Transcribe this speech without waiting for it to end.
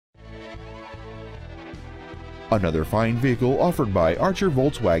Another fine vehicle offered by Archer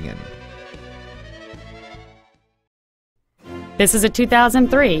Volkswagen. This is a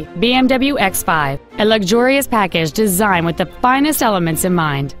 2003 BMW X5, a luxurious package designed with the finest elements in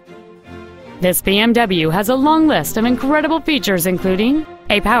mind. This BMW has a long list of incredible features including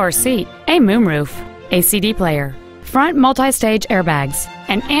a power seat, a moonroof, a CD player, front multi-stage airbags,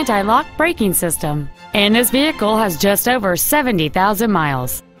 an anti-lock braking system, and this vehicle has just over 70,000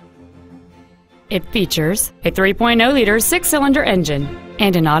 miles. It features a 3.0-liter six-cylinder engine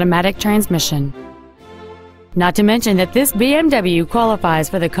and an automatic transmission. Not to mention that this BMW qualifies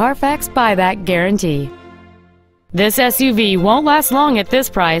for the Carfax buyback guarantee. This SUV won't last long at this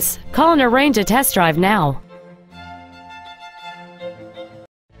price. Call and arrange a test drive now.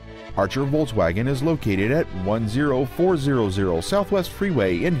 Archer Volkswagen is located at 10400 Southwest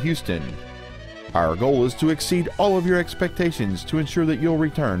Freeway in Houston. Our goal is to exceed all of your expectations to ensure that you'll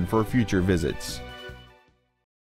return for future visits.